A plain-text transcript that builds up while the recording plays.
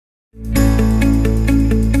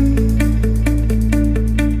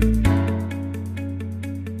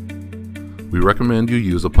recommend you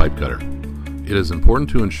use a pipe cutter. It is important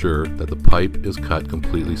to ensure that the pipe is cut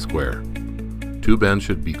completely square. Tube ends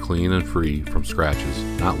should be clean and free from scratches,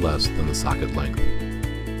 not less than the socket length.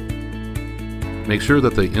 Make sure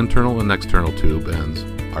that the internal and external tube ends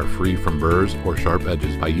are free from burrs or sharp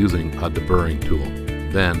edges by using a deburring tool.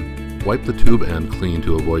 Then, wipe the tube end clean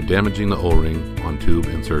to avoid damaging the O-ring on tube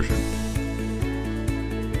insertion.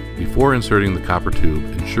 Before inserting the copper tube,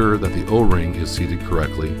 ensure that the O-ring is seated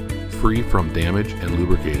correctly, free from damage and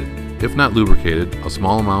lubricated. If not lubricated, a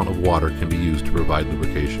small amount of water can be used to provide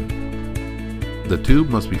lubrication. The tube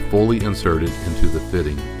must be fully inserted into the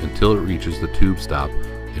fitting until it reaches the tube stop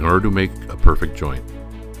in order to make a perfect joint.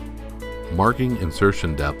 Marking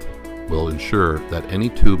insertion depth will ensure that any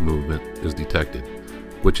tube movement is detected,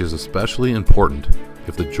 which is especially important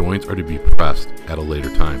if the joints are to be pressed at a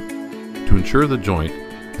later time. To ensure the joint,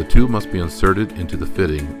 the tube must be inserted into the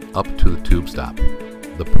fitting up to the tube stop.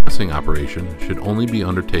 The pressing operation should only be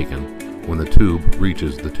undertaken when the tube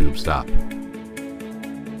reaches the tube stop.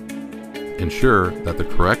 Ensure that the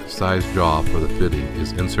correct size jaw for the fitting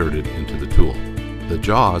is inserted into the tool. The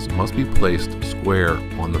jaws must be placed square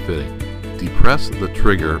on the fitting. Depress the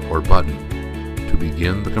trigger or button to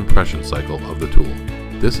begin the compression cycle of the tool.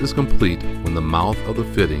 This is complete when the mouth of the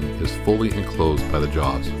fitting is fully enclosed by the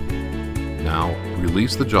jaws. Now,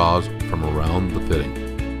 release the jaws from around the fitting.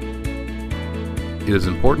 It is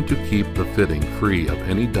important to keep the fitting free of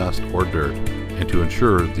any dust or dirt and to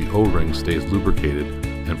ensure the O-ring stays lubricated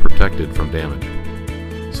and protected from damage.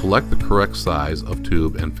 Select the correct size of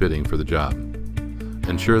tube and fitting for the job.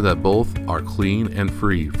 Ensure that both are clean and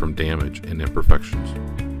free from damage and imperfections.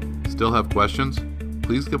 Still have questions?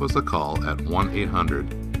 Please give us a call at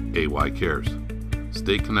 1-800-AY-CARES.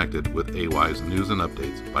 Stay connected with AY's news and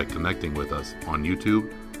updates by connecting with us on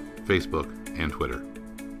YouTube, Facebook, and Twitter.